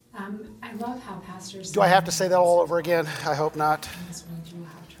I love how pastors. Do I have to say that all over again? I hope not. That's when you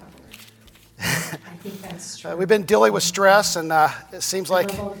have trouble. I think that's true. We've been dealing with stress, and it seems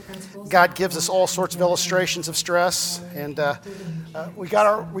like God gives us all sorts of illustrations of stress. And we got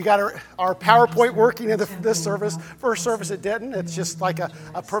our PowerPoint working in this service. First service it didn't. It's just like a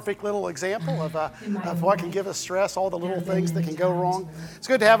perfect little example of what can give us stress, all the little things that can go wrong. It's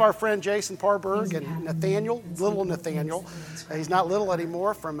good to have our friend Jason Parberg and little Nathaniel. He's not little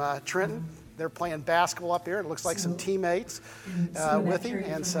anymore, from Trenton. They're playing basketball up there. It looks like some teammates with him.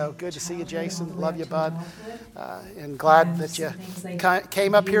 And so good to see you, Jason. Love you, bud. And glad that you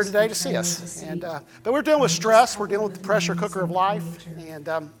came up here today to see us. And but we're dealing with stress. We're dealing with the pressure cooker of life.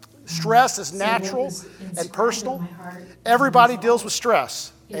 And stress is natural and personal. Everybody deals with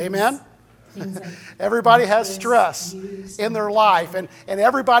stress. Amen? Everybody has stress in their life. And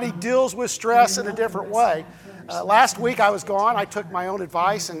everybody deals with stress in a different way. Last week I was gone. I took my own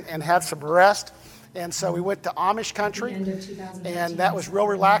advice and had some rest. And so we went to Amish country, and that was real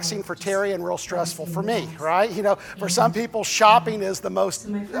relaxing for Terry and real stressful for me, right? You know, for some people, shopping is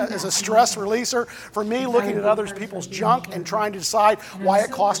is a stress releaser. For me, looking at other people's junk and trying to decide why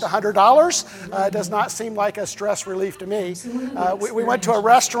it cost $100 does not seem like a stress relief to me. We went to a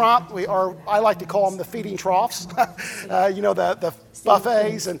restaurant, I like to call them the feeding troughs, the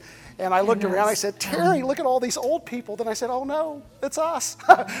buffets, and I looked around, I said, Terry, look at all these old people. Then I said, oh no, it's us.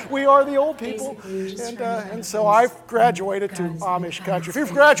 We are the old people. And so I've graduated to Amish country. If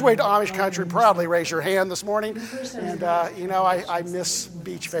you've graduated to Amish country, proudly raise your hand this morning. And, I miss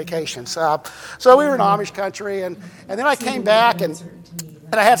beach vacations. So we were in Amish country, and then I came back, and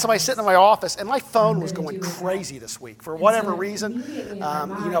I had somebody sitting in my office, and my phone was going crazy this week for whatever reason.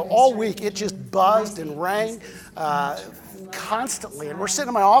 All week it just buzzed and rang constantly. And we're sitting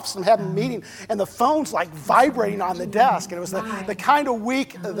in my office and having a meeting, and the phone's like vibrating on the desk. And it was the kind of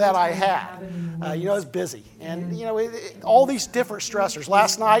week that I had. It was busy. And, all these different stressors.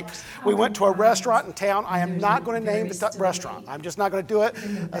 Last night, we went to a restaurant in town. I am not going to name the restaurant. I'm just not going to do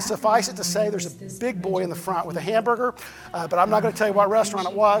it. Suffice it to say, there's a big boy in the front with a hamburger, but I'm not going to tell you what restaurant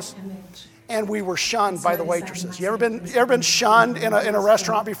it was. And we were shunned by the waitresses. You ever been shunned in a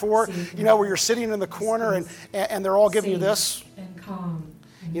restaurant before? Where you're sitting in the corner and they're all giving you this.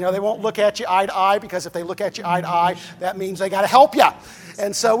 They won't look at you eye to eye, because if they look at you eye to eye, that means they got to help you.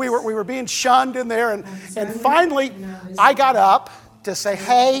 And so we were being shunned in there, and finally I got up to say,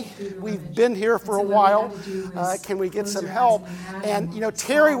 hey, we've been here for a while. Can we get some help? And,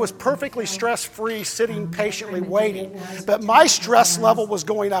 Terry was perfectly stress-free, sitting patiently waiting. But my stress level was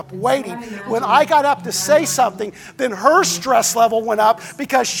going up waiting. When I got up to say something, then her stress level went up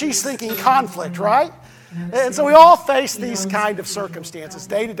because she's thinking conflict, right? And so we all face these kind of circumstances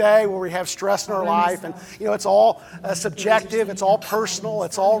day to day where we have stress in our life, and it's all subjective, it's all personal,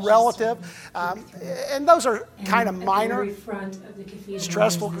 it's all relative, and those are kind of minor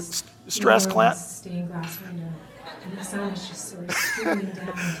stress, Clint. Stained glass window, and the sun is just sort of streaming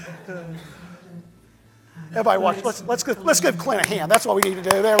down. Everybody watch. Let's give Clint a hand. That's what we need to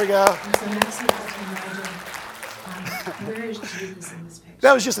do. There we go. Where is Jesus in this picture?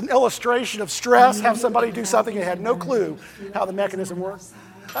 That was just an illustration of stress. Have somebody do something they had no clue how the mechanism works.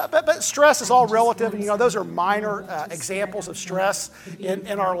 But stress is all relative, and those are minor examples of stress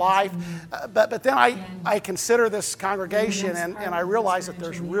in our life. But then I consider this congregation, and I realize that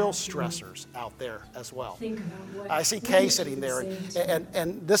there's real stressors out there as well. I see Kay sitting there,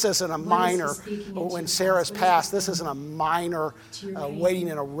 and this isn't a minor. When Sarah's passed, this isn't a minor waiting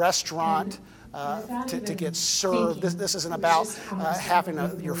in a restaurant to get served. This isn't about having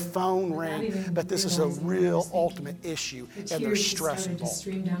your phone ring, but this is a real ultimate issue, and there's stress involved.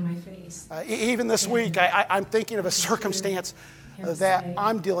 Even this week, I'm thinking of a circumstance that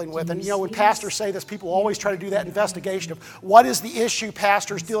I'm dealing with. And when pastors say this, people always try to do that investigation of what is the issue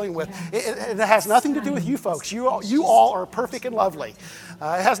pastor's dealing with. It has nothing to do with you folks. You all are perfect and lovely.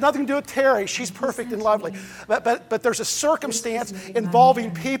 It has nothing to do with Terry. She's perfect and lovely. But there's a circumstance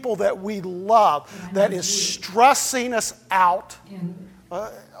involving people that we love that is stressing us out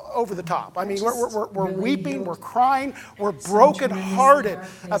over the top. I mean, we're weeping, we're crying, we're brokenhearted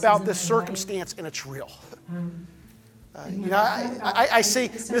about this circumstance, and it's real. I see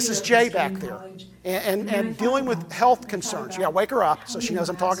Mrs. J back there and dealing with health concerns. You got to wake her up so she knows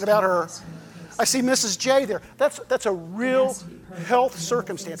I'm talking about her. I see Mrs. J there. That's a real health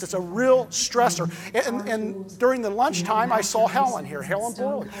circumstance. It's a real stressor. And during the lunchtime, I saw Helen here, Helen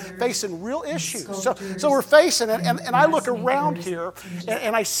Boylan, facing real issues. So we're facing it, and I look around here,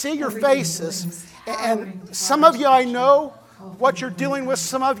 and I see your faces, and some of you I know what you're dealing with,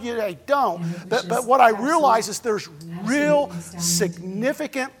 some of you I don't. But what I realize is there's real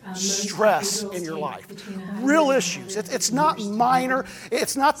significant stress in your life. Real issues. It's not minor.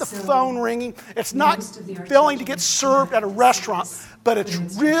 It's not the phone ringing. It's not failing to get served at a restaurant. But it's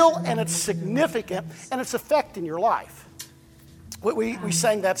real and it's significant and it's affecting your life. We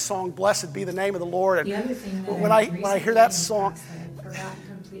sang that song, "Blessed Be the Name of the Lord." And when I hear that song,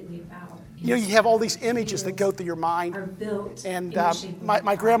 you have all these images that go through your mind. And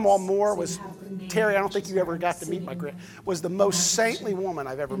my grandma Moore was, Terry, I don't think you ever got to meet my grandma, was the most saintly woman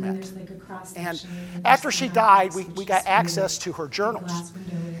I've ever met. And after she died, we got access to her journals.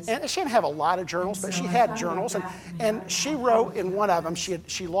 And she didn't have a lot of journals, but she had journals. And she wrote in one of them,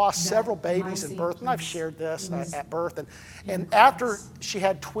 she lost several babies in birth. And I've shared this at birth. And after she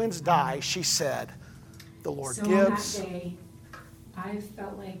had twins die, she said, "The Lord gives. On that day, I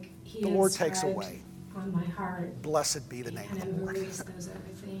felt like The Lord takes away. On my heart, blessed be the name of the Lord." Those other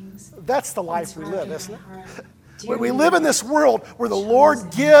things. That's the life we live, isn't it? We live in this world where the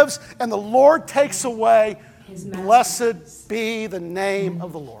Lord gives and the Lord takes away. Blessed be the name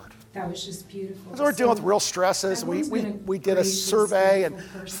of the Lord. That was just beautiful. So we're dealing with real stresses. We did a survey, and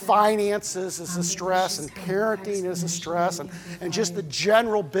finances is a stress, and parenting is a stress, and just the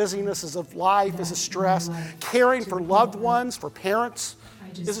general busynesses of life is a stress. Caring for loved ones, for parents,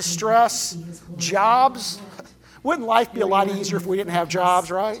 is a stress. Jobs. Wouldn't life be a lot easier if we didn't have jobs,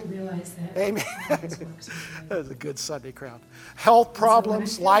 right? Amen. That was a good Sunday crowd. Health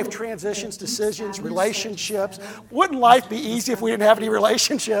problems, life transitions, decisions, relationships. Wouldn't life be easy if we didn't have any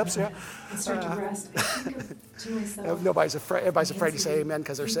relationships? Yeah. Everybody's afraid to say amen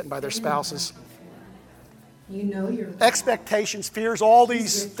because they're sitting by their spouses. Expectations, fears, all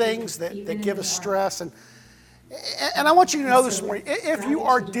these things that give us stress. And I want you to know this morning, if you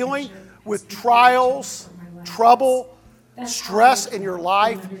are dealing with trials, trouble, stress in your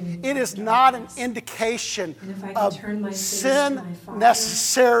life, it is not an indication of sin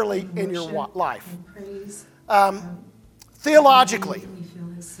necessarily in your life. Theologically,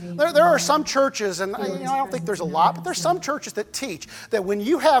 there are some churches, and I don't think there's a lot, but there's some churches that teach that when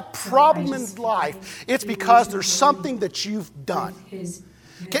you have problem in life, it's because there's something that you've done.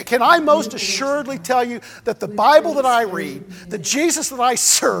 Can I most assuredly tell you that the Bible that I read, the Jesus that I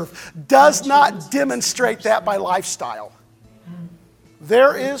serve, does not demonstrate that by lifestyle.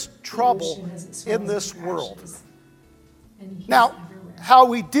 There is trouble in this world. Now, how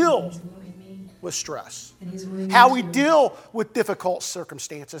we deal with stress, how we deal with difficult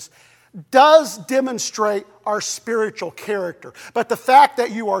circumstances, does demonstrate our spiritual character. But the fact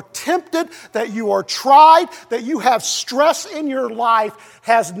that you are tempted, that you are tried, that you have stress in your life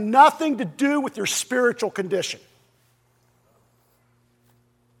has nothing to do with your spiritual condition.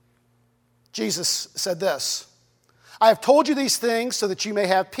 Jesus said this, "I have told you these things so that you may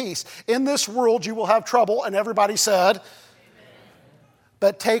have peace. In this world you will have trouble," and everybody said, "Amen.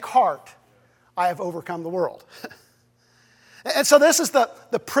 But take heart, I have overcome the world." And so this is the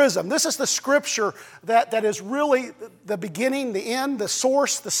prism. This is the scripture that is really the beginning, the end, the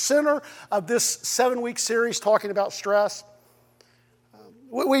source, the center of this 7-week series talking about stress.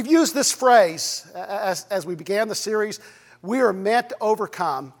 We've used this phrase as we began the series, we are meant to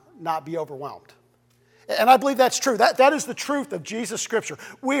overcome, not be overwhelmed. And I believe that's true. That is the truth of Jesus' scripture.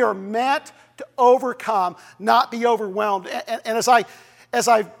 We are meant to overcome, not be overwhelmed. And as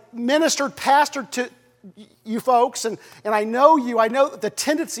I ministered, pastored to you folks, and I know the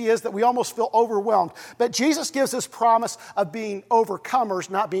tendency is that we almost feel overwhelmed. But Jesus gives this promise of being overcomers,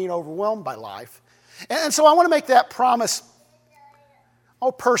 not being overwhelmed by life. And so I want to make that promise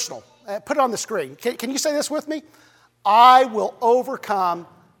personal. Put it on the screen. Can you say this with me? I will overcome,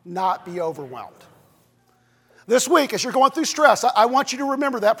 not be overwhelmed. This week, as you're going through stress, I want you to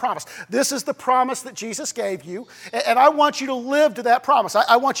remember that promise. This is the promise that Jesus gave you, and I want you to live to that promise.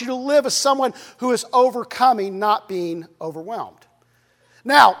 I want you to live as someone who is overcoming, not being overwhelmed.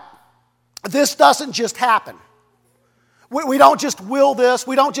 Now, this doesn't just happen. We don't just will this.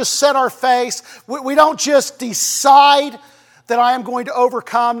 We don't just set our face. We don't just decide that I am going to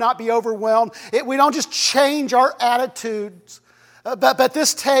overcome, not be overwhelmed. We don't just change our attitudes. But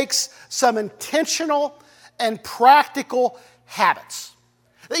this takes some intentional and practical habits.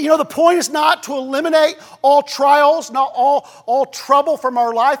 The point is not to eliminate all trials, not all trouble from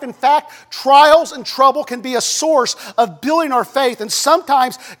our life. In fact, trials and trouble can be a source of building our faith. And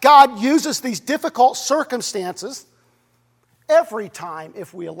sometimes God uses these difficult circumstances. Every time,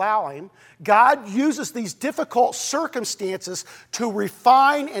 if we allow Him, God uses these difficult circumstances to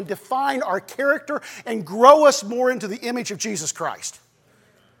refine and define our character and grow us more into the image of Jesus Christ.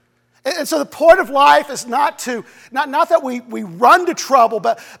 And so the point of life is not that we run to trouble,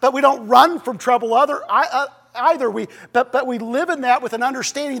 but we don't run from trouble either. But we live in that with an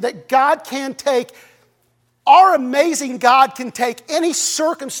understanding that God can take, our amazing God can take any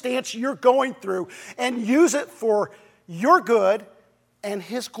circumstance you're going through and use it for your good and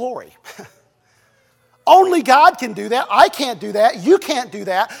His glory. Only God can do that. I can't do that. You can't do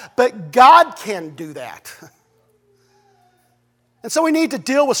that. But God can do that. And so we need to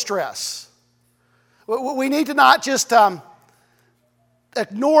deal with stress. We need to not just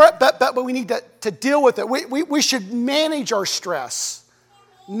ignore it, but we need to deal with it. We should manage our stress,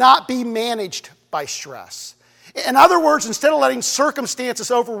 not be managed by stress. In other words, instead of letting circumstances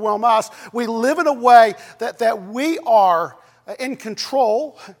overwhelm us, we live in a way that we are in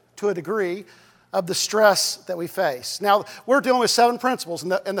control, to a degree, of the stress that we face. Now, we're dealing with 7 principles.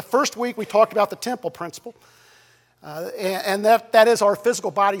 In the first week, we talked about the temple principle. And that is our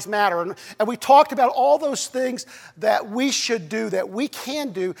physical bodies matter. And we talked about all those things that we should do, that we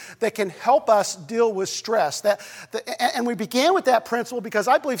can do, that can help us deal with stress. And we began with that principle because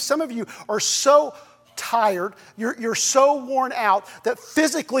I believe some of you are so tired, you're so worn out that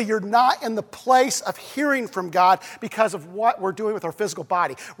physically you're not in the place of hearing from God because of what we're doing with our physical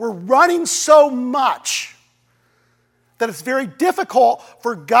body. We're running so much that it's very difficult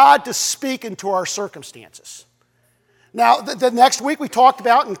for God to speak into our circumstances. Now, the next week we talked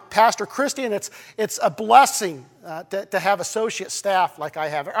about, and Pastor Christy, and it's a blessing to have associate staff like I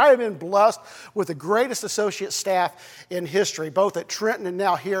have. I have been blessed with the greatest associate staff in history, both at Trenton and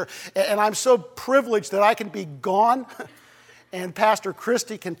now here. And I'm so privileged that I can be gone and Pastor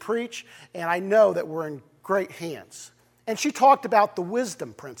Christy can preach, and I know that we're in great hands. And she talked about the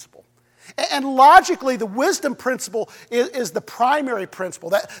wisdom principle. And logically, the wisdom principle is the primary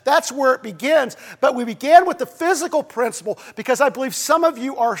principle. That's where it begins. But we began with the physical principle because I believe some of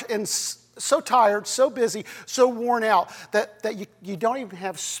you are so tired, so busy, so worn out that you don't even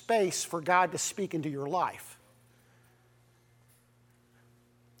have space for God to speak into your life.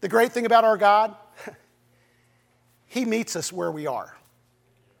 The great thing about our God, He meets us where we are.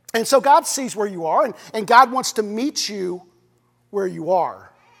 And so God sees where you are, and God wants to meet you where you are.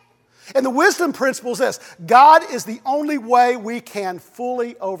 And the wisdom principle is this: God is the only way we can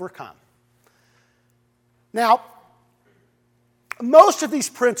fully overcome. Now, most of these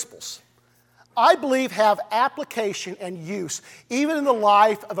principles, I believe, have application and use even in the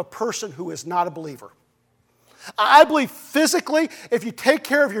life of a person who is not a believer. I believe physically, if you take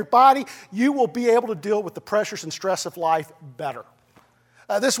care of your body, you will be able to deal with the pressures and stress of life better.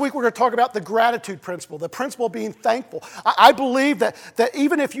 This week we're going to talk about the gratitude principle, the principle of being thankful. I believe that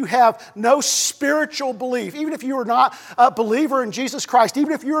even if you have no spiritual belief, even if you are not a believer in Jesus Christ,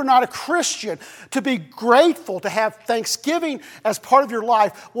 even if you are not a Christian, to be grateful, to have thanksgiving as part of your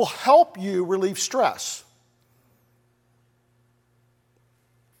life will help you relieve stress.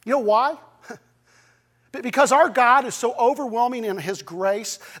 You know why? Because our God is so overwhelming in His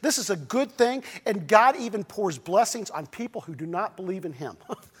grace. This is a good thing, and God even pours blessings on people who do not believe in Him.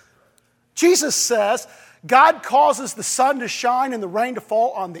 Jesus says, God causes the sun to shine and the rain to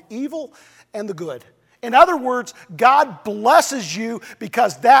fall on the evil and the good. In other words, God blesses you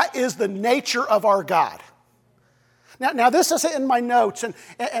because that is the nature of our God. Now this isn't in my notes,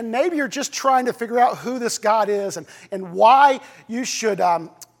 and maybe you're just trying to figure out who this God is and why you should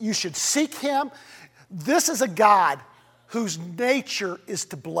seek Him. This is a God whose nature is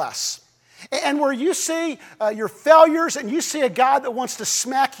to bless. And where you see your failures and you see a God that wants to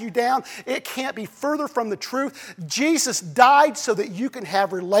smack you down, it can't be further from the truth. Jesus died so that you can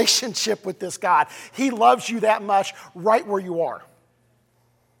have relationship with this God. He loves you that much right where you are.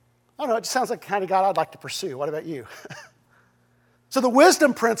 I don't know, it just sounds like the kind of God I'd like to pursue. What about you? So the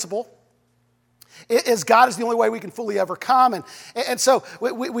wisdom principle is God is the only way we can fully overcome. And so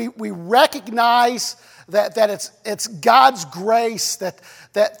we recognize that it's God's grace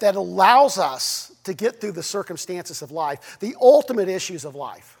that allows us to get through the circumstances of life, the ultimate issues of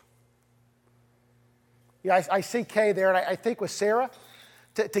life. Yeah, I see Kay there, and I think with Sarah,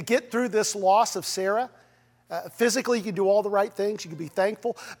 to get through this loss of Sarah, physically you can do all the right things, you can be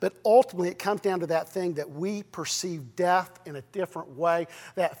thankful, but ultimately it comes down to that thing that we perceive death in a different way,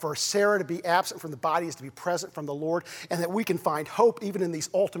 that for Sarah to be absent from the body is to be present from the Lord, and that we can find hope even in these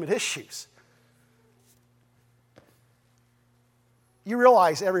ultimate issues. You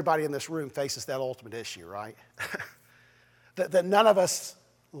realize everybody in this room faces that ultimate issue, right? that none of us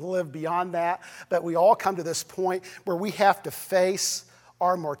live beyond that, but we all come to this point where we have to face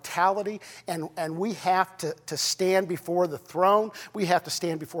our mortality, and we have to stand before the throne. We have to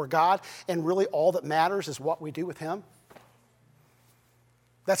stand before God, and really all that matters is what we do with Him.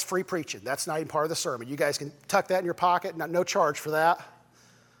 That's free preaching. That's not even part of the sermon. You guys can tuck that in your pocket, no charge for that.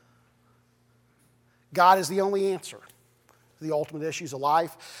 God is the only answer to the ultimate issues of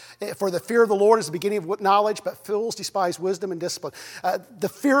life. For the fear of the Lord is the beginning of knowledge, but fools despise wisdom and discipline. The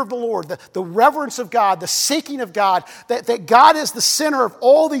fear of the Lord, the reverence of God, the seeking of God, that God is the center of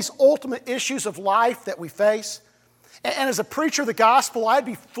all these ultimate issues of life that we face. And as a preacher of the gospel, I'd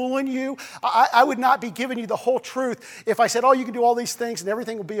be fooling you. I would not be giving you the whole truth if I said, oh, you can do all these things and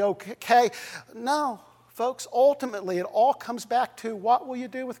everything will be okay. No, folks, ultimately it all comes back to what will you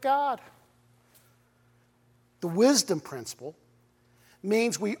do with God? The wisdom principle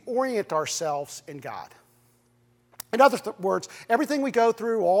means we orient ourselves in God. In other words, everything we go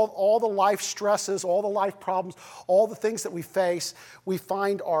through, all the life stresses, all the life problems, all the things that we face, we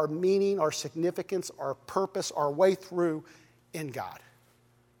find our meaning, our significance, our purpose, our way through in God.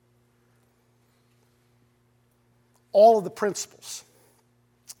 All of the principles,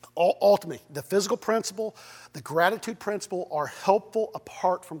 ultimately, the physical principle, the gratitude principle are helpful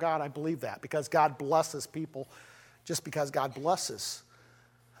apart from God. I believe that because God blesses people just because God blesses.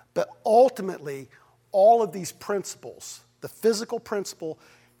 But ultimately, all of these principles, the physical principle,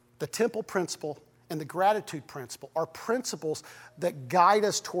 the temple principle, and the gratitude principle are principles that guide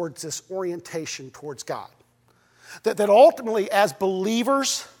us towards this orientation towards God. That ultimately, as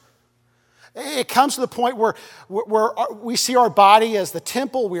believers, it comes to the point where we see our body as the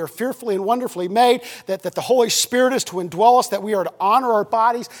temple. We are fearfully and wonderfully made, that the Holy Spirit is to indwell us, that we are to honor our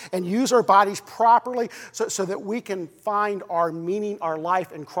bodies and use our bodies properly so that we can find our meaning, our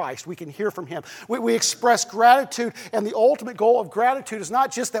life in Christ. We can hear from Him. We express gratitude, and the ultimate goal of gratitude is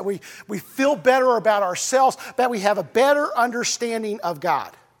not just that we feel better about ourselves, that we have a better understanding of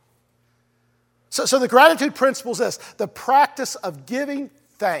God. So the gratitude principle is this, the practice of giving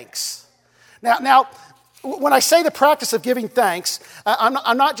thanks. Now, when I say the practice of giving thanks,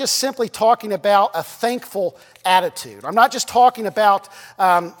 I'm not just simply talking about a thankful attitude. I'm not just talking about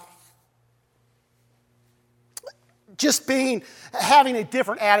having a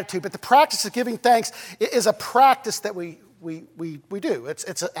different attitude, but the practice of giving thanks is a practice that we do.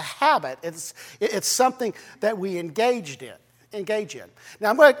 It's a habit. It's something that we engage in. Now,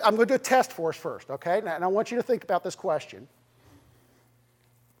 I'm going to do a test for us first, okay? And I want you to think about this question.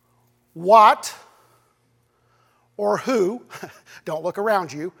 What or who, don't look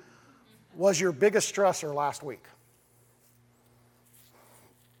around you, was your biggest stressor last week?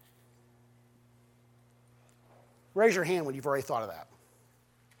 Raise your hand when you've already thought of that.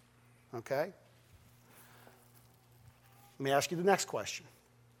 Okay? Let me ask you the next question.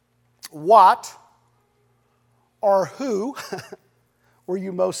 What or who were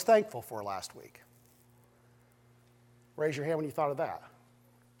you most thankful for last week? Raise your hand when you thought of that.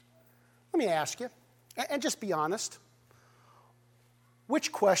 Let me ask you, and just be honest,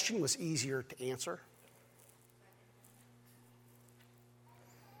 which question was easier to answer?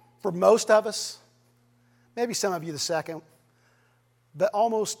 For most of us, maybe some of you the second, but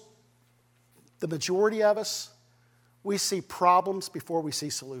almost the majority of us, we see problems before we see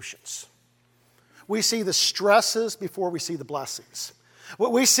solutions. We see the stresses before we see the blessings.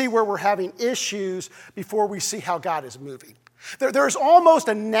 We see where we're having issues before we see how God is moving. There's almost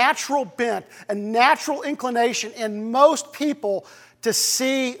a natural bent, a natural inclination in most people to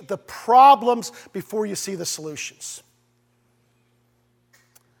see the problems before you see the solutions.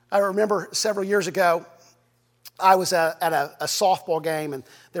 I remember several years ago, I was at a softball game, and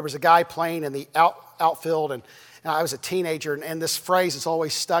there was a guy playing in the outfield, and I was a teenager, and this phrase has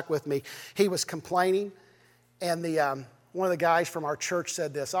always stuck with me. He was complaining, and one of the guys from our church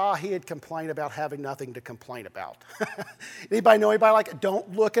said this, he had complained about having nothing to complain about. Anybody know anybody like it?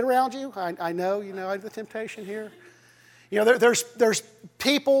 Don't look around you. I know, I have the temptation here. There's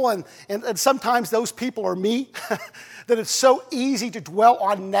people, and sometimes those people are me, that it's so easy to dwell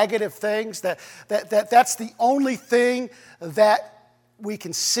on negative things, that's the only thing that we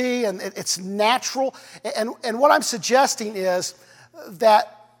can see, and it's natural. And what I'm suggesting is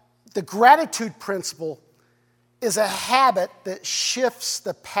that the gratitude principle is a habit that shifts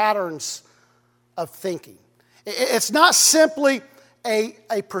the patterns of thinking. It's not simply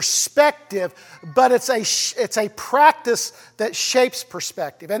a perspective, but it's a practice that shapes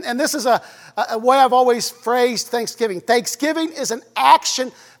perspective. And this is a way I've always phrased Thanksgiving. Thanksgiving is an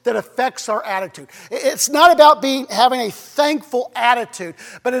action that affects our attitude. It's not about having a thankful attitude,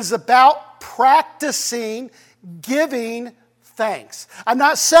 but it's about practicing giving thanks. I'm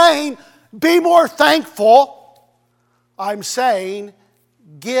not saying be more thankful. I'm saying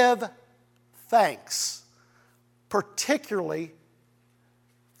give thanks, particular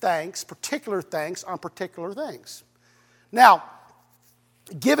thanks on particular things. Now,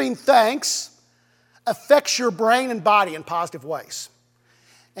 giving thanks affects your brain and body in positive ways.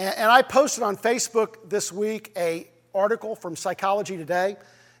 And I posted on Facebook this week an article from Psychology Today.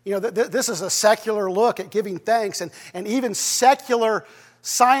 You know, this is a secular look at giving thanks, and even secular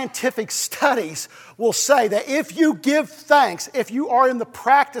scientific studies will say that if you give thanks, if you are in the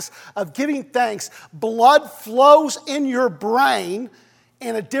practice of giving thanks, blood flows in your brain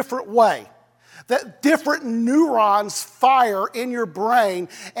in a different way. That different neurons fire in your brain,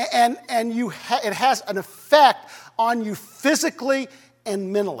 and it has an effect on you physically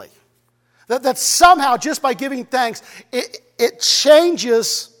and mentally. That somehow, just by giving thanks, it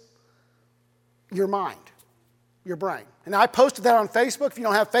changes your mind, your brain. And I posted that on Facebook. If you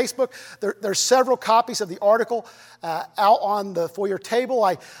don't have Facebook, there's several copies of the article out on the foyer table.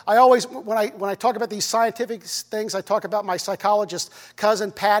 I always, when I talk about these scientific things, I talk about my psychologist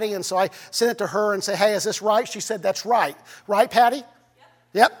cousin, Patty, and so I send it to her and say, hey, is this right? She said, that's right. Right, Patty?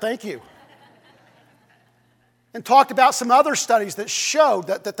 Yep, thank you. And talked about some other studies that showed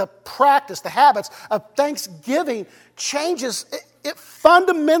that the practice, the habits of thanksgiving changes, it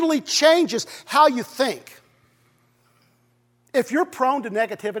fundamentally changes how you think. If you're prone to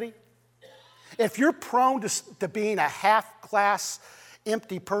negativity, if you're prone to being a half-glass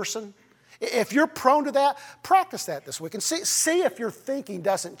empty person, if you're prone to that, practice that this week and see if your thinking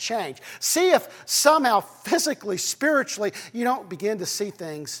doesn't change. See if somehow physically, spiritually, you don't begin to see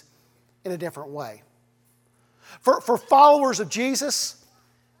things in a different way. For followers of Jesus,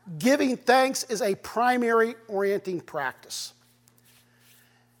 giving thanks is a primary orienting practice.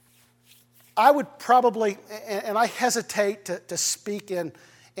 I would probably, and I hesitate to speak in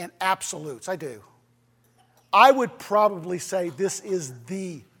absolutes, I do. I would probably say this is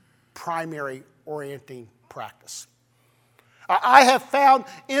the primary orienting practice. I have found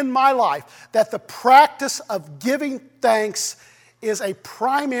in my life that the practice of giving thanks is a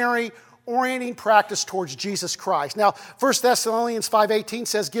primary orienting practice towards Jesus Christ. Now, 1 Thessalonians 5:18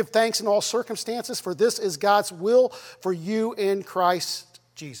 says, give thanks in all circumstances, for this is God's will for you in Christ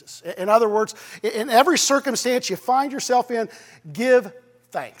Jesus. In other words, in every circumstance you find yourself in, give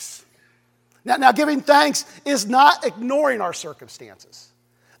thanks. Now, giving thanks is not ignoring our circumstances.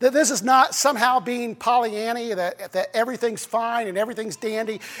 That this is not somehow being Pollyanna, that everything's fine and everything's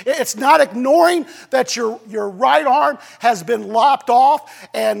dandy. It's not ignoring that your right arm has been lopped off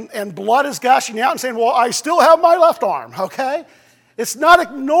and blood is gushing out and saying, well, I still have my left arm, okay? It's not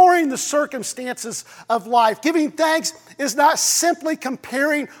ignoring the circumstances of life. Giving thanks is not simply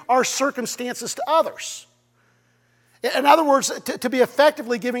comparing our circumstances to others. In other words, to be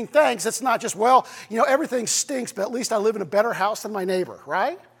effectively giving thanks, it's not just, well, you know, everything stinks, but at least I live in a better house than my neighbor,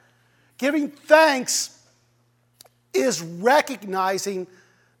 right? Giving thanks is recognizing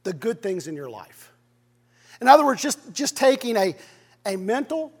the good things in your life. In other words, just taking a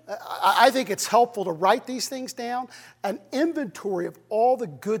mental, I think it's helpful to write these things down, an inventory of all the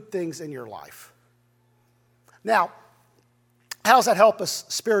good things in your life. Now, how does that help us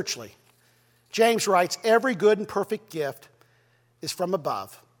spiritually? James writes, every good and perfect gift is from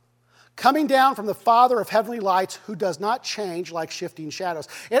above, coming down from the Father of heavenly lights, who does not change like shifting shadows.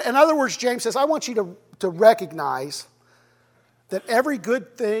 In other words, James says, I want you to recognize that every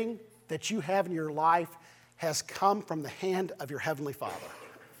good thing that you have in your life has come from the hand of your Heavenly Father.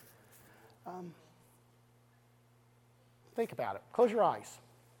 Think about it. Close your eyes.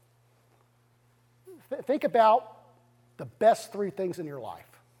 Think about the best three things in your life.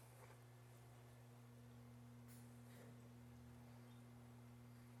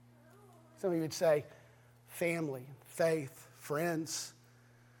 Some of you would say family, faith, friends,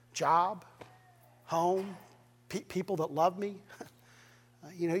 job, home, people that love me,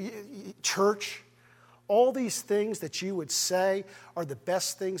 church. All these things that you would say are the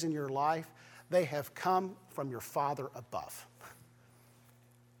best things in your life, they have come from your Father above.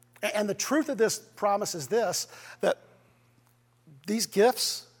 And the truth of this promise is this, that these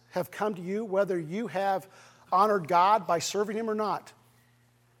gifts have come to you whether you have honored God by serving Him or not.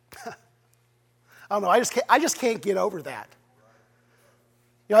 I don't know, I just can't get over that.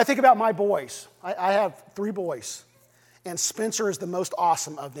 You know, I think about my boys. I have 3 boys, and Spencer is the most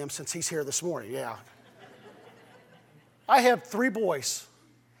awesome of them since he's here this morning, yeah. I have 3 boys.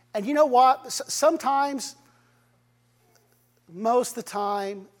 And you know what? Sometimes, most of the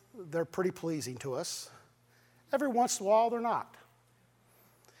time, they're pretty pleasing to us. Every once in a while, they're not.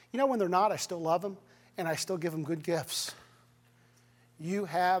 You know, when they're not, I still love them, and I still give them good gifts. You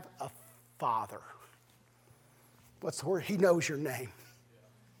have a Father. What's the word? He knows your name.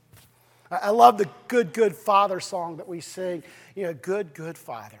 I love the Good, Good Father song that we sing. You know, good, good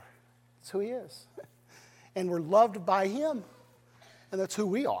Father. That's who He is. And we're loved by Him. And that's who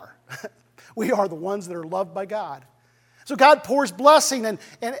we are. We are the ones that are loved by God. So God pours blessing,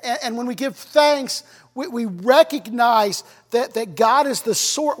 and when we give thanks, we recognize that God is the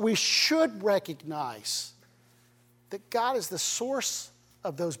source. We should recognize that God is the source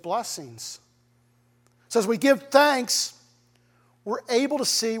of those blessings. So as we give thanks, we're able to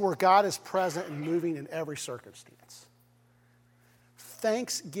see where God is present and moving in every circumstance.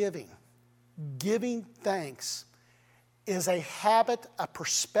 Thanksgiving, giving thanks, is a habit, a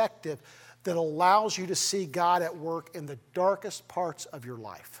perspective that allows you to see God at work in the darkest parts of your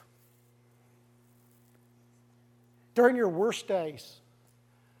life. During your worst days,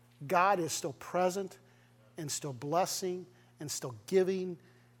 God is still present and still blessing and still giving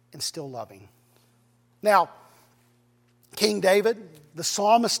and still loving. Now, King David, the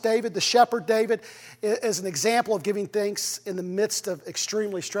psalmist David, the shepherd David, is an example of giving thanks in the midst of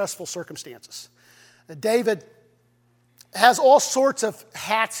extremely stressful circumstances. David has all sorts of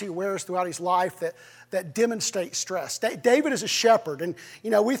hats he wears throughout his life that demonstrate stress. David is a shepherd, and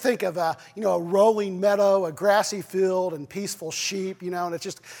we think of a rolling meadow, a grassy field, and peaceful sheep, and it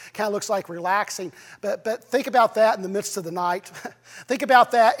just kind of looks like relaxing. But think about that in the midst of the night. Think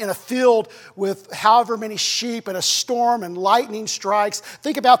about that in a field with however many sheep and a storm and lightning strikes.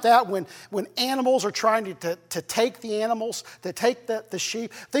 Think about that when animals are trying to take the animals, to take the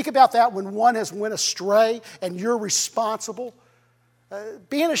sheep. Think about that when one has went astray and you're responsible.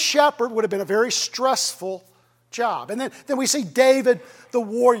 Being a shepherd would have been a very stressful job. And then we see David, the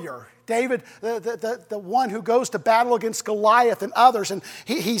warrior. David, the one who goes to battle against Goliath and others. And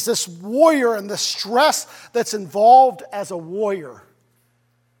he's this warrior and the stress that's involved as a warrior.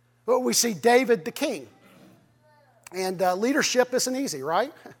 But we see David, the king. And leadership isn't easy,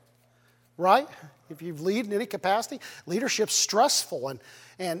 right? Right? If you lead in any capacity, leadership's stressful.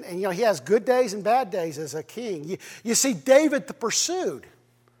 And he has good days and bad days as a king. You see David the pursued.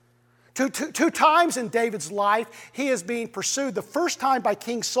 Two times in David's life, he is being pursued. The first time by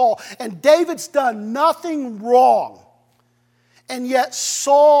King Saul. And David's done nothing wrong. And yet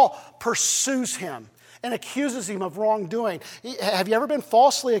Saul pursues him and accuses him of wrongdoing. Have you ever been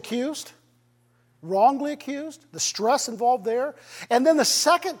falsely accused? Wrongly accused? The stress involved there. And then the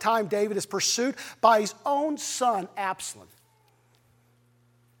second time David is pursued by his own son, Absalom.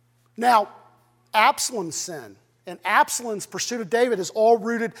 Now, Absalom's sin and Absalom's pursuit of David is all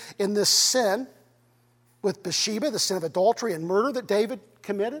rooted in this sin with Bathsheba, the sin of adultery and murder that David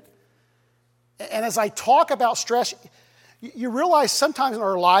committed. And as I talk about stress, you realize sometimes in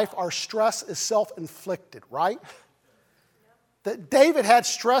our life our stress is self-inflicted, right? That David had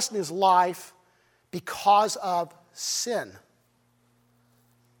stress in his life because of sin.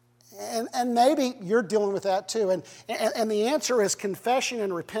 And maybe you're dealing with that too. And the answer is confession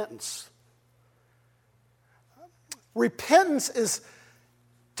and repentance. Repentance is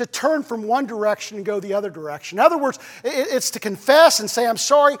to turn from one direction and go the other direction. In other words, it's to confess and say, I'm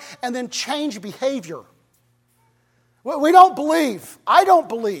sorry, and then change behavior. We don't believe, I don't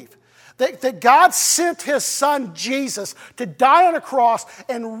believe, that God sent His Son Jesus to die on a cross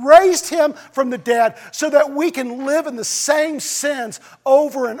and raised Him from the dead so that we can live in the same sins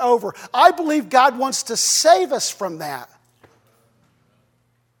over and over. I believe God wants to save us from that.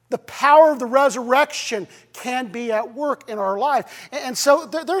 The power of the resurrection can be at work in our life. And so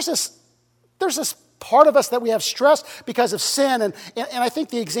there's this part of us that we have stress because of sin. And I think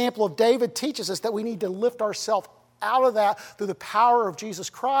the example of David teaches us that we need to lift ourselves out of that through the power of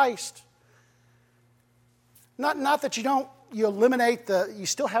Jesus Christ. Not that you eliminate you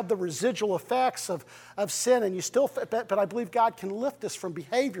still have the residual effects of sin, and but I believe God can lift us from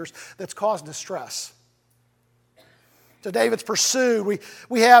behaviors that's caused distress. So David's pursued.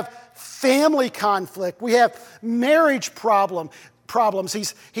 We have family conflict. We have marriage problems.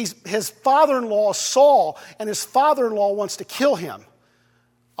 His father-in-law, Saul, and his father-in-law wants to kill him.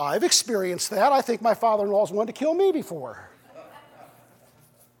 I've experienced that. I think my father-in-law's wanted to kill me before.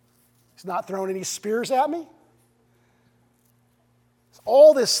 He's not throwing any spears at me.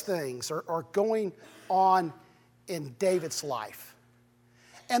 All these things are going on in David's life.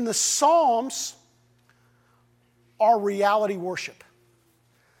 And the Psalms are reality worship.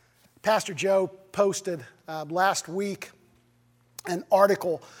 Pastor Joe posted last week an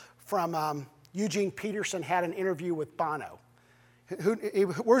article from Eugene Peterson had an interview with Bono.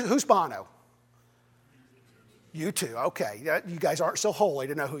 Who's Bono? U2, okay. You guys aren't so holy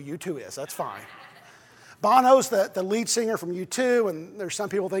to know who U2 is. That's fine. Bono's the lead singer from U2, and there's some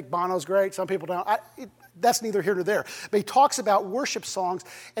people think Bono's great, some people don't. That's neither here nor there. But he talks about worship songs,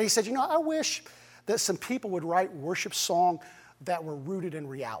 and he said, I wish that some people would write worship songs that were rooted in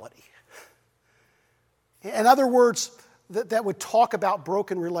reality. In other words, that would talk about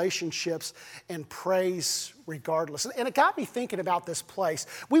broken relationships and praise regardless. And it got me thinking about this place.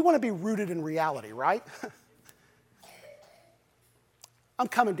 We want to be rooted in reality, right? I'm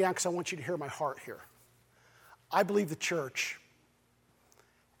coming down because I want you to hear my heart here. I believe the church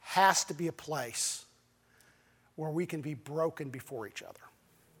has to be a place where we can be broken before each other.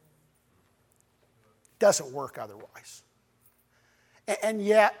 Doesn't work otherwise. And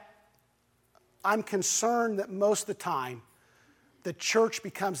yet, I'm concerned that most of the time, the church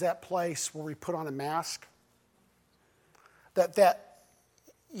becomes that place where we put on a mask. That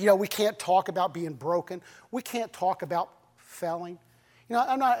we can't talk about being broken. We can't talk about failing.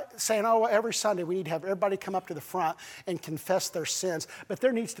 I'm not saying, every Sunday we need to have everybody come up to the front and confess their sins. But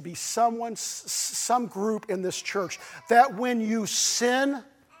there needs to be some group in this church that when you sin,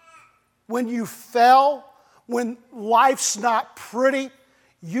 when you fail, when life's not pretty,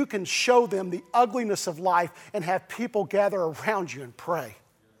 you can show them the ugliness of life and have people gather around you and pray.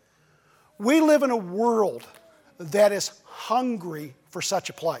 We live in a world that is hungry for such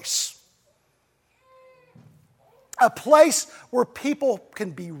a place. A place where people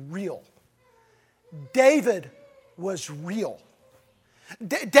can be real. David was real.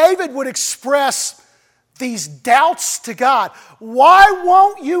 David would express these doubts to God. Why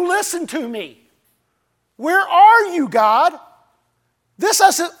won't you listen to me? Where are you, God? This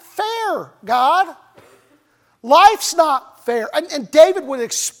isn't fair, God. Life's not fair. And David would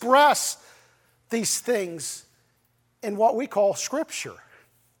express these things in what we call Scripture.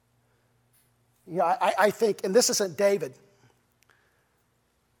 I think, and this isn't David,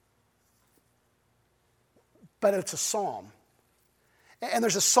 but it's a psalm. And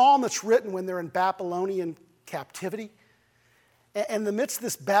there's a psalm that's written when they're in Babylonian captivity. And in the midst of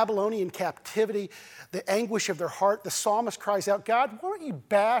this Babylonian captivity, the anguish of their heart, the psalmist cries out, God, why don't you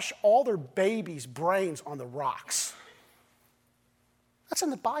bash all their babies' brains on the rocks? That's in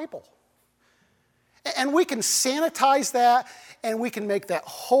the Bible. And we can sanitize that, and we can make that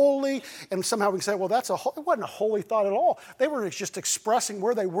holy, and somehow we can say, well, it wasn't a holy thought at all. They were just expressing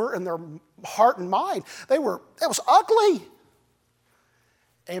where they were in their heart and mind. That was ugly.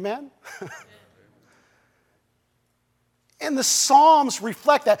 Amen? And the Psalms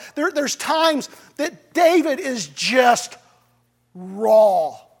reflect that. There's times that David is just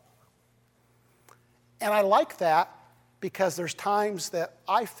raw. And I like that because there's times that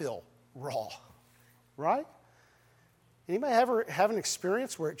I feel raw. Right? Anybody ever have an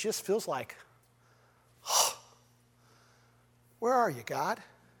experience where it just feels like, where are you, God?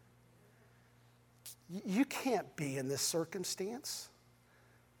 You can't be in this circumstance.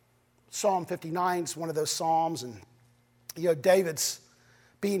 Psalm 59 is one of those psalms, and David's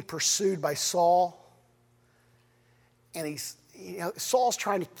being pursued by Saul, and Saul's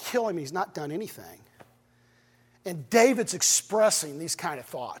trying to kill him. He's not done anything. And David's expressing these kind of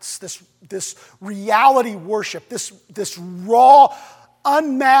thoughts, this reality worship, this raw,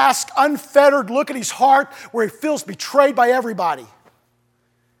 unmasked, unfettered look at his heart where he feels betrayed by everybody.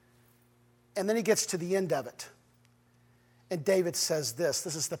 And then he gets to the end of it. And David says this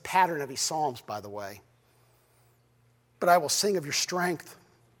is the pattern of his Psalms, by the way. But I will sing of your strength.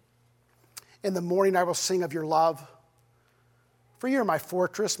 In the morning I will sing of your love. For you are my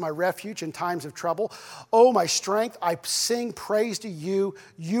fortress, my refuge in times of trouble. Oh, my strength, I sing praise to you.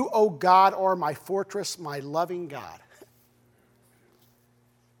 You, O God, are my fortress, my loving God.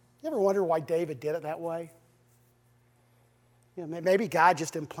 You ever wonder why David did it that way? Maybe God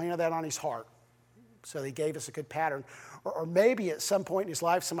just implanted that on his heart, so he gave us a good pattern. Or maybe at some point in his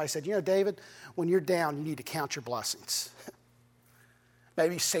life, somebody said, David, when you're down, you need to count your blessings.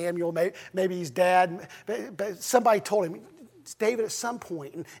 Maybe Samuel, maybe his dad, but somebody told him, David at some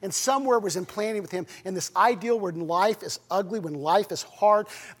point, and somewhere was implanted with him in this ideal when life is ugly, when life is hard,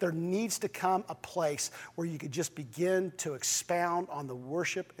 there needs to come a place where you could just begin to expound on the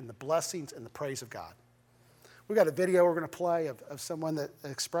worship and the blessings and the praise of God. We've got a video we're going to play of someone that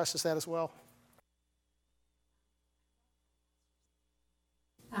expresses that as well.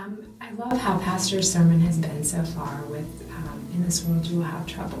 I love how Pastor's sermon has been so far with in this world you will have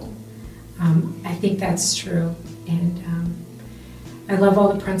trouble. I think that's true, and I love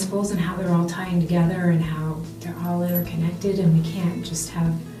all the principles and how they're all tying together and how they're all interconnected, and we can't just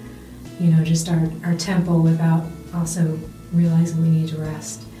have, just our tempo without also realizing we need to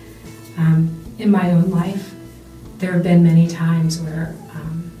rest. In my own life, there have been many times where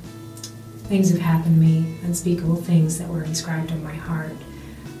things have happened to me, unspeakable things that were inscribed on my heart.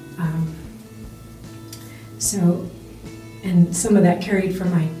 And some of that carried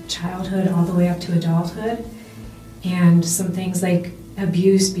from my childhood all the way up to adulthood, and some things like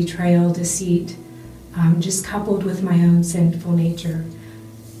abuse, betrayal, deceit, just coupled with my own sinful nature.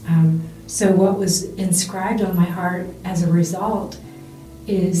 So what was inscribed on my heart as a result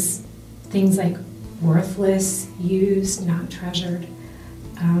is things like worthless, used, not treasured.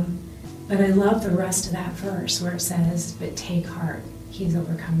 But I love the rest of that verse where it says, but take heart, he's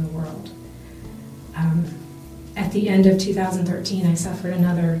overcome the world. At the end of 2013, I suffered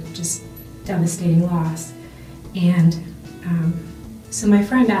another just devastating loss. And so my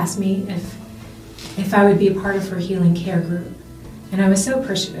friend asked me if I would be a part of her healing care group. And I was so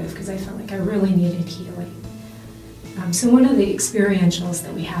appreciative because I felt like I really needed healing. So one of the experientials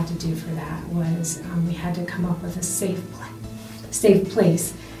that we had to do for that was we had to come up with a safe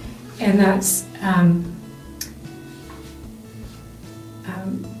place. And that's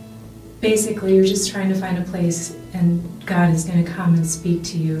basically you're just trying to find a place and God is going to come and speak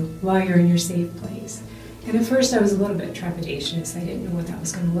to you while you're in your safe place. And at first I was a little bit trepidatious. I didn't know what that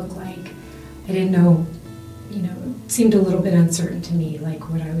was going to look like. I didn't know, it seemed a little bit uncertain to me, like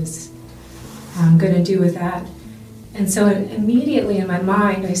what I was going to do with that. And so immediately in my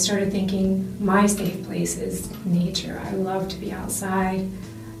mind, I started thinking, my safe place is nature. I love to be outside.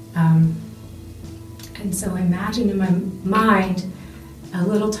 And so I imagined in my mind a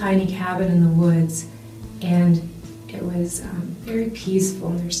little tiny cabin in the woods, and it was very peaceful.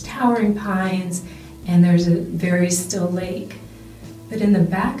 And there's towering pines, and there's a very still lake. But in the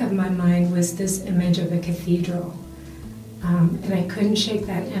back of my mind was this image of a cathedral, and I couldn't shake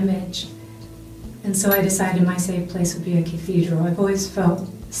that image. And so I decided my safe place would be a cathedral. I've always felt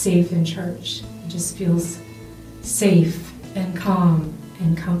safe in church. It just feels safe and calm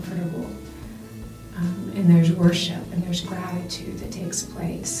and comfortable. And there's worship and there's gratitude that takes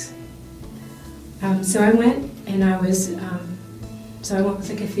place. So I went and I went with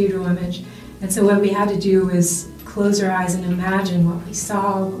the cathedral image. And so what we had to do was close our eyes and imagine what we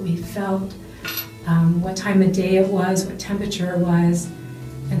saw, what we felt, what time of day it was, what temperature it was.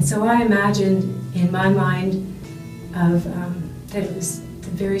 And so I imagined in my mind of that it was the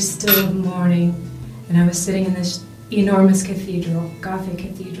very still morning, and I was sitting in this enormous cathedral, Gothic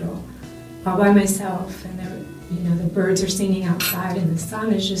cathedral, all by myself, and the birds are singing outside, and the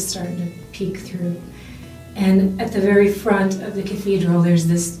sun is just starting to peek through. And at the very front of the cathedral, there's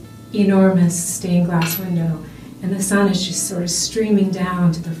this enormous stained glass window, and the sun is just sort of streaming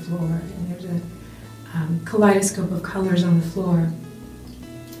down to the floor, and there's a kaleidoscope of colors on the floor.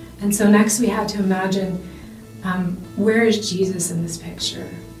 And so next we had to imagine, where is Jesus in this picture?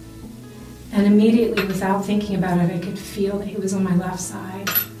 And immediately, without thinking about it, I could feel that he was on my left side.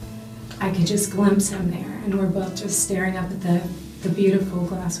 I could just glimpse him there, and we're both just staring up at the beautiful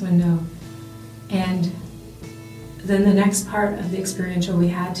glass window. And then the next part of the experiential, we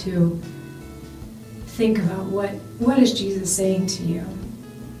had to think about what is Jesus saying to you?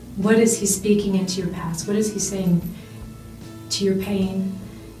 What is he speaking into your past? What is he saying to your pain?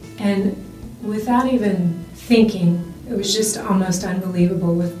 And without even thinking, it was just almost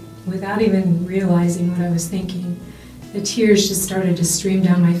unbelievable. Without even realizing what I was thinking, the tears just started to stream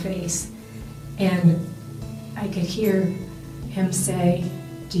down my face. And I could hear him say,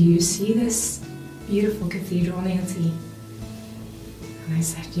 "Do you see this beautiful cathedral, Nancy?" And I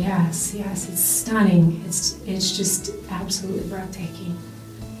said, yes, it's stunning. It's just absolutely breathtaking.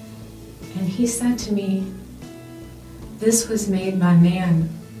 And he said to me, "This was made by man,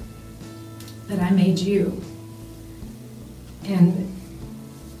 but I made you." And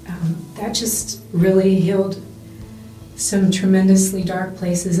that just really healed some tremendously dark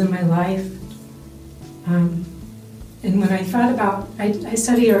places in my life. And when I thought about, I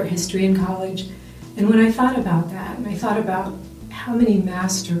studied art history in college, and when I thought about that, and I thought about how many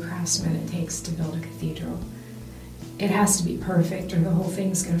master craftsmen it takes to build a cathedral, it has to be perfect or the whole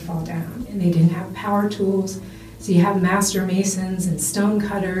thing's going to fall down. And they didn't have power tools, so you have master masons and stone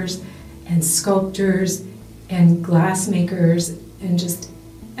cutters and sculptors and glass makers and just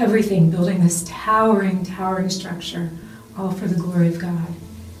everything, building this towering structure, all for the glory of God.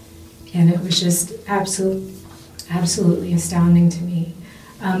 And it was just absolutely astounding to me.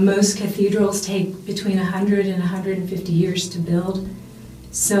 Most cathedrals take between 100 and 150 years to build,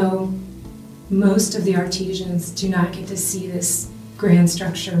 so most of the artisans do not get to see this grand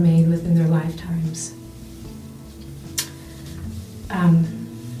structure made within their lifetimes.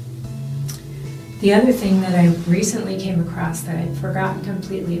 The other thing that I recently came across that I'd forgotten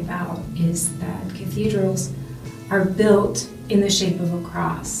completely about is that cathedrals are built in the shape of a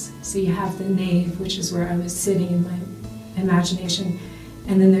cross. So you have the nave, which is where I was sitting in my imagination,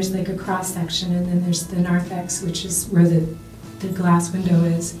 and then there's like a cross section, and then there's the narthex, which is where the glass window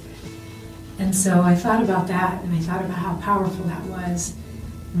is. And so I thought about that, and I thought about how powerful that was.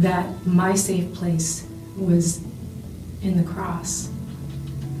 that my safe place was in the cross.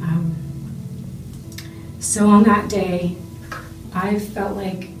 So on that day, I felt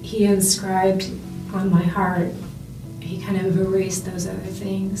like he inscribed on my heart, he kind of erased those other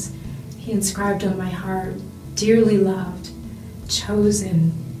things. He inscribed on my heart, dearly loved,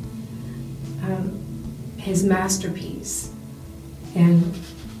 chosen, his masterpiece. And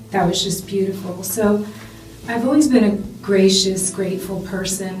that was just beautiful. So I've always been a gracious, grateful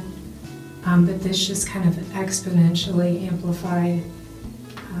person, but this just kind of exponentially amplified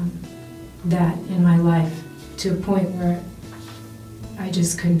that in my life to a point where I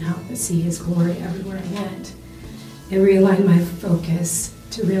just couldn't help but see his glory everywhere I went. It realigned my focus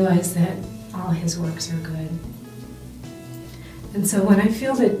to realize that all his works are good. And so when I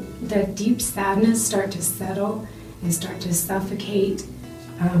feel that deep sadness start to settle and start to suffocate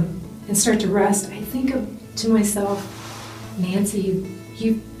and start to rest, I think to myself, Nancy,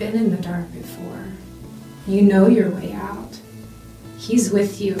 you've been in the dark before. You know your way out. He's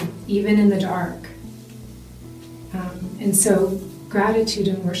with you, even in the dark. And so gratitude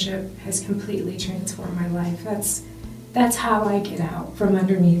and worship has completely transformed my life. That's how I get out from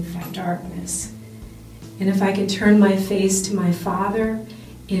underneath that darkness. And if I can turn my face to my Father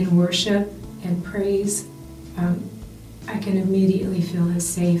in worship and praise, I can immediately feel His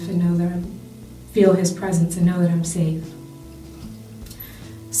safe and know that feel His presence and know that I'm safe.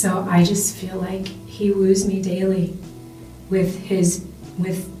 So I just feel like He woos me daily with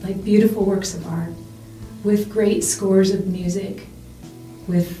like beautiful works of art, with great scores of music,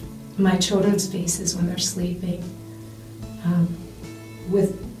 with my children's faces when they're sleeping,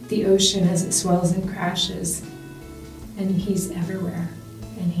 with the ocean as it swells and crashes. And He's everywhere,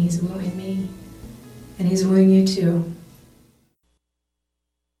 and He's wooing me, and He's wooing you too.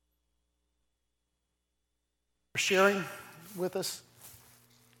 Sharing with us.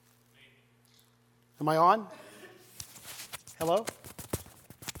 Am I on? Hello?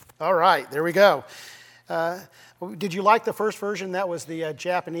 All right, there we go. Did you like the first version? That was the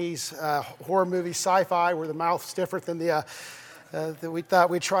Japanese horror movie sci-fi where the mouth's different than that we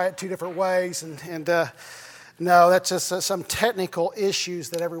thought we'd try it two different ways. And no, that's just some technical issues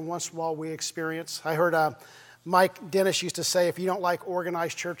that every once in a while we experience. I heard Mike Dennis used to say, if you don't like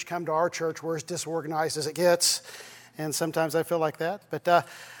organized church, come to our church. We're as disorganized as it gets. And sometimes I feel like that. But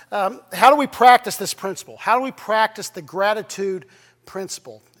how do we practice this principle? How do we practice the gratitude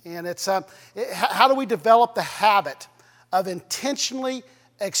principle? And it's how do we develop the habit of intentionally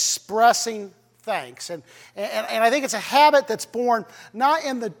expressing thanks? And I think it's a habit that's born not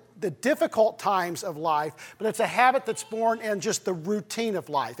in the difficult times of life, but it's a habit that's born in just the routine of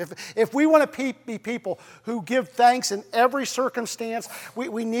life. If we want to be people who give thanks in every circumstance,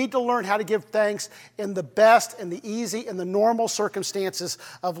 we need to learn how to give thanks in the best and the easy and the normal circumstances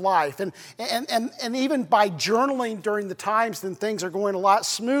of life. And even by journaling during the times when things are going a lot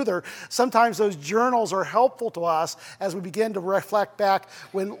smoother, sometimes those journals are helpful to us as we begin to reflect back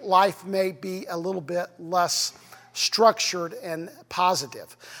when life may be a little bit less structured and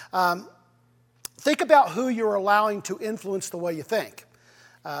positive. Think about who you're allowing to influence the way you think.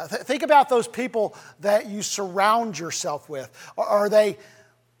 Think about those people that you surround yourself with. Are they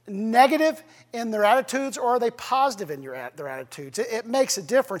negative in their attitudes, or are they positive in their attitudes? It makes a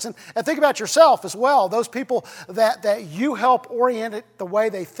difference. And think about yourself as well. Those people that you help orient it the way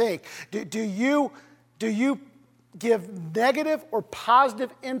they think. Do you give negative or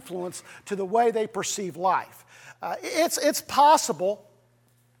positive influence to the way they perceive life? It's possible,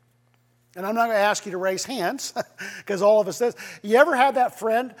 and I'm not going to ask you to raise hands because all of us does. You ever have that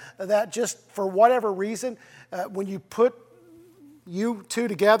friend that just for whatever reason, when you put you two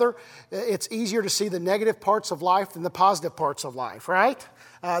together, it's easier to see the negative parts of life than the positive parts of life, right?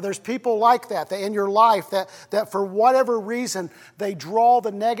 There's people like that in your life that for whatever reason, they draw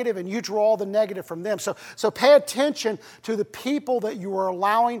the negative and you draw the negative from them. So pay attention to the people that you are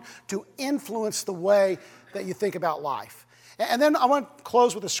allowing to influence the way that you think about life. And then I want to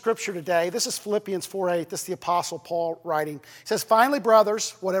close with a scripture today. This is Philippians 4:8. This is the Apostle Paul writing. He says, finally,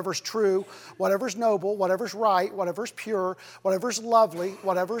 brothers, whatever's true, whatever's noble, whatever's right, whatever's pure, whatever's lovely,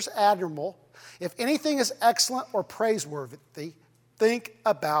 whatever's admirable, if anything is excellent or praiseworthy, think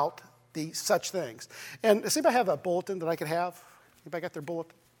about such things. And does anybody have a bulletin that I could have? Anybody got their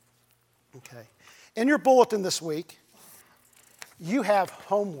bulletin? Okay. In your bulletin this week, you have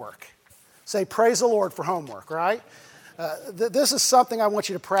homework. Say, praise the Lord for homework, right? This is something I want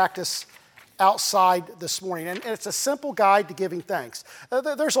you to practice outside this morning. And it's a simple guide to giving thanks.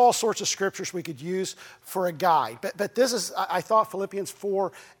 There's all sorts of scriptures we could use for a guide. But this is, I thought Philippians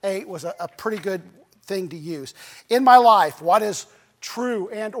 4:8 was a pretty good thing to use. In my life, what is true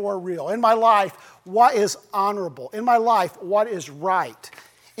and or real. In my life, what is honorable. In my life, what is right.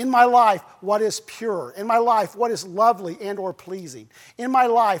 In my life, what is pure. In my life, what is lovely and or pleasing. In my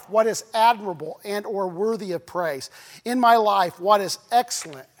life, what is admirable and or worthy of praise. In my life, what is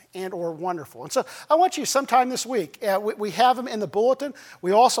excellent and or wonderful. And so I want you sometime this week, we have them in the bulletin.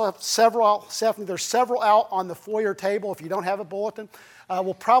 We also have several, Stephanie, there's several out on the foyer table if you don't have a bulletin.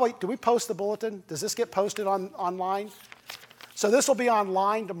 We'll probably, do we post the bulletin? Does this get posted online? So this will be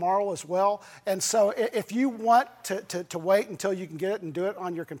online tomorrow as well. And so if you want to wait until you can get it and do it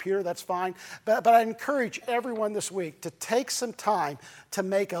on your computer, that's fine. But I encourage everyone this week to take some time to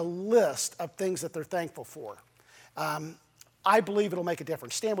make a list of things that they're thankful for. I believe it'll make a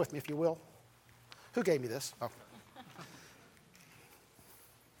difference. Stand with me if you will. Who gave me this? Oh.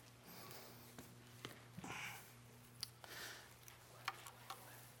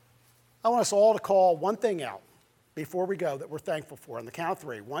 I want us all to call one thing out before we go that we're thankful for. On the count of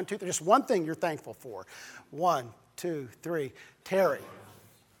three. 1, 2, 3. Just one thing you're thankful for. 1, 2, 3. Terry.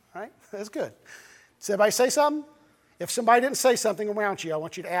 All right? That's good. Does everybody say something? If somebody didn't say something around you, I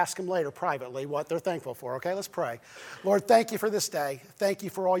want you to ask them later privately what they're thankful for. Okay, let's pray. Lord, thank you for this day. Thank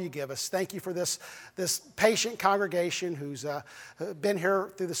you for all you give us. Thank you for this patient congregation who's been here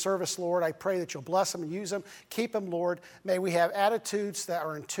through the service, Lord. I pray that you'll bless them and use them. Keep them, Lord. May we have attitudes that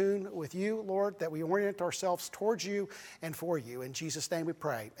are in tune with you, Lord, that we orient ourselves towards you and for you. In Jesus' name we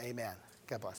pray. Amen. God bless.